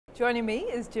Joining me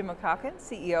is Jim McCaughan,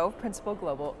 CEO of Principal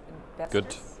Global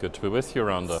Investors. Good to be with you,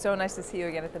 Rhonda. So nice to see you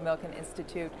again at the Milken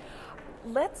Institute.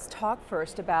 Let's talk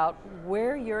first about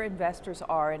where your investors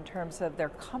are in terms of their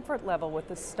comfort level with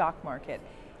the stock market.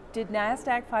 Did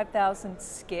NASDAQ 5000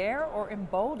 scare or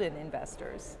embolden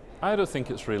investors? I don't think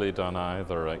it's really done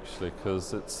either, actually,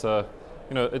 because it's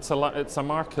it's a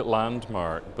market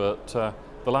landmark. But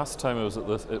the last time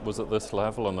it was at this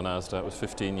level on the NASDAQ was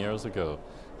 15 years ago.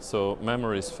 So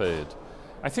memories fade.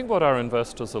 I think what our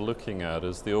investors are looking at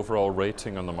is the overall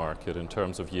rating on the market in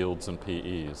terms of yields and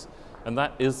PEs, and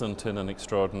that isn't in an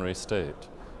extraordinary state.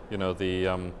 You know, the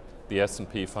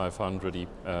S&P 500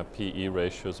 PE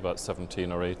ratio is about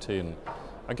 17 or 18.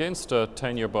 Against a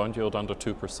 10-year bond yield under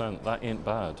 2%, that ain't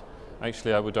bad.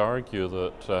 Actually, I would argue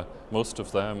that most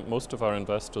of our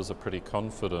investors are pretty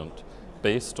confident,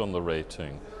 based on the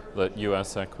rating, that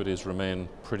US equities remain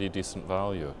pretty decent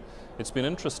value. It's been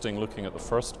interesting looking at the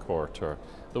first quarter.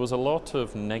 There was a lot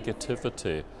of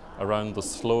negativity around the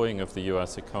slowing of the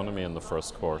US economy in the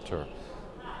first quarter.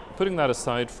 Putting that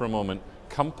aside for a moment,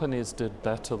 companies did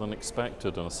better than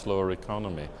expected in a slower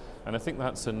economy, and I think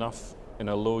that's enough in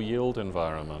a low yield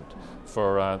environment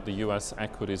for the US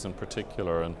equities in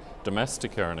particular and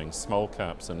domestic earnings, small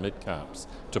caps and mid caps,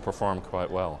 to perform quite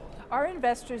well. Are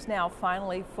investors now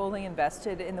finally fully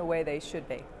invested in the way they should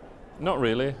be? Not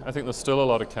really. I think there's still a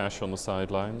lot of cash on the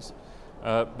sidelines.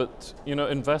 But you know,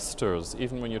 investors,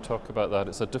 even when you talk about that,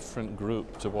 it's a different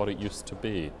group to what it used to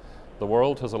be. The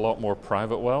world has a lot more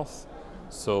private wealth,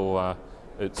 so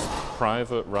it's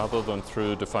private rather than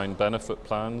through defined benefit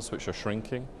plans, which are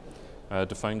shrinking.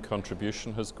 Defined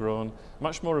contribution has grown.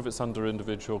 Much more of it's under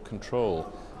individual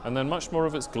control, and then much more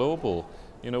of it's global.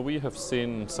 You know, we have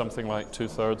seen something like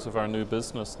 2/3 of our new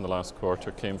business in the last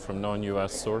quarter came from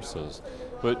non-U.S. sources,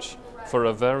 which for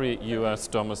a very US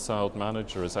domiciled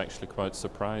manager is actually quite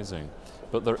surprising.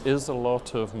 But there is a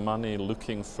lot of money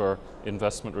looking for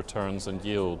investment returns and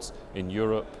yields in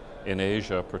Europe, in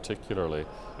Asia particularly.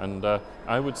 And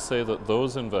I would say that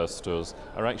those investors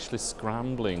are actually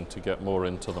scrambling to get more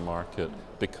into the market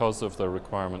because of their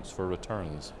requirements for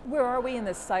returns. Where are we in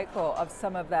the cycle of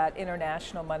some of that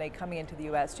international money coming into the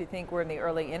US? Do you think we're in the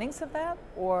early innings of that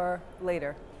or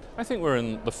later? I think we're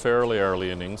in the fairly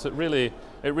early innings. It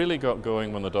really got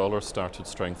going when the dollar started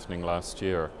strengthening last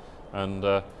year. And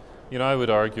you know, I would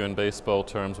argue in baseball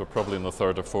terms we're probably in the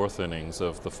third or fourth innings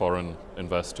of the foreign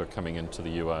investor coming into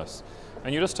the US.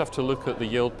 And you just have to look at the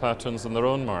yield patterns in their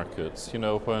own markets. You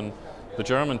know, when the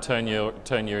German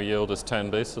 10-year yield is 10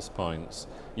 basis points,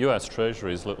 US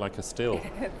treasuries look like a steal.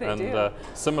 And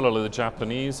similarly, the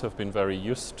Japanese have been very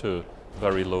used to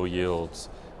very low yields.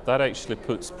 That actually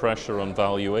puts pressure on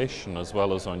valuation as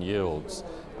well as on yields.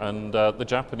 And the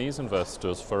Japanese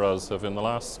investors for us have in the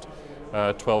last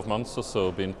 12 months or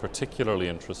so been particularly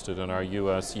interested in our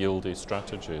US yieldy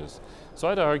strategies. So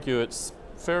I'd argue it's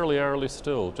fairly early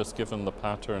still, just given the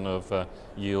pattern of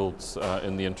yields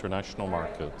in the international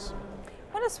markets.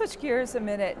 I want to switch gears a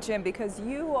minute, Jim, because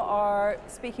you are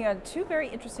speaking on two very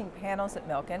interesting panels at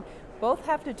Milken. Both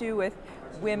have to do with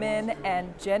women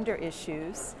and gender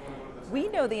issues. We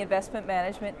know the investment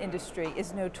management industry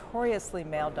is notoriously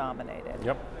male-dominated.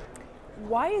 Yep.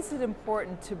 Why is it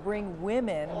important to bring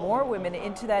more women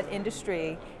into that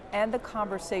industry and the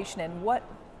conversation, and what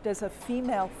does a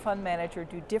female fund manager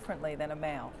do differently than a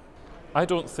male? I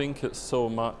don't think it's so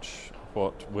much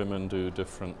what women do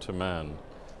different to men,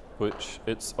 which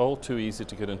it's all too easy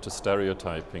to get into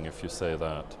stereotyping if you say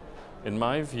that. In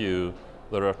my view,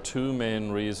 there are two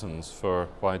main reasons for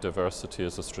why diversity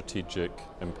is a strategic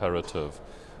imperative.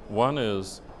 One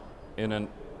is, in an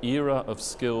era of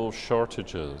skill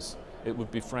shortages, it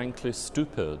would be frankly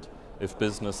stupid if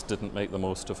business didn't make the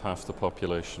most of half the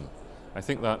population. I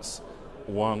think that's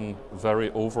one very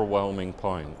overwhelming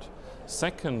point.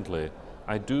 Secondly,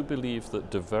 I do believe that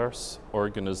diverse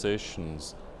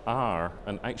organizations are,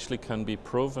 and actually can be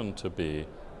proven to be,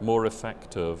 more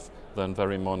effective than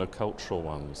very monocultural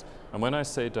ones. And when I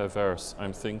say diverse,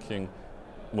 I'm thinking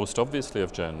most obviously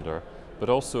of gender, but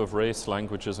also of race,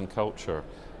 languages, and culture.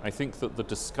 I think that the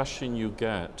discussion you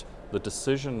get, the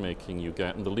decision making you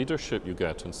get, and the leadership you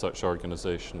get in such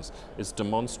organizations is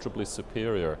demonstrably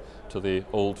superior to the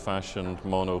old-fashioned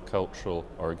monocultural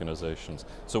organizations.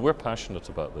 So we're passionate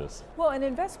about this. Well, in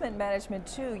investment management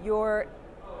too, you're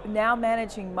now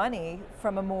managing money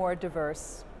from a more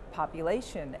diverse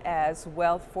population as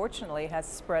wealth, fortunately, has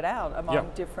spread out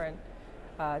among different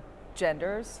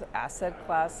genders, asset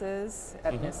classes,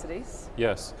 ethnicities.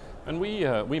 Yes, and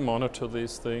we monitor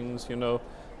these things, you know.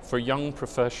 For young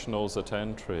professionals at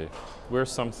entry, we're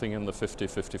something in the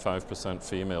 50-55%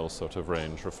 female sort of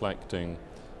range, reflecting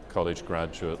college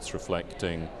graduates,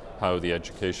 reflecting how the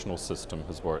educational system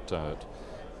has worked out.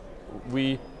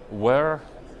 We were,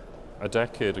 a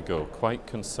decade ago, quite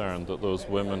concerned that those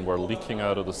women were leaking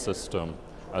out of the system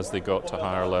as they got to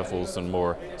higher levels and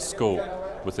more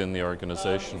scope within the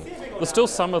organization. There's still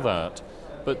some of that,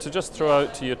 but to just throw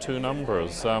out to you two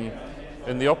numbers,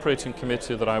 in the operating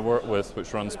committee that I work with,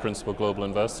 which runs Principal Global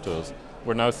Investors,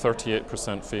 we're now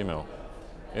 38% female.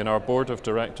 In our board of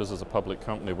directors as a public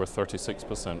company, we're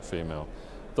 36% female.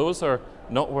 Those are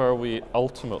not where we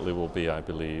ultimately will be, I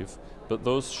believe, but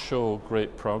those show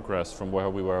great progress from where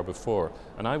we were before.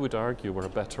 And I would argue we're a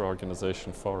better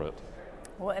organization for it.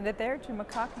 We'll end it there. Jim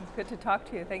McCaughan, good to talk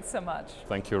to you. Thanks so much.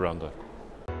 Thank you, Rhonda.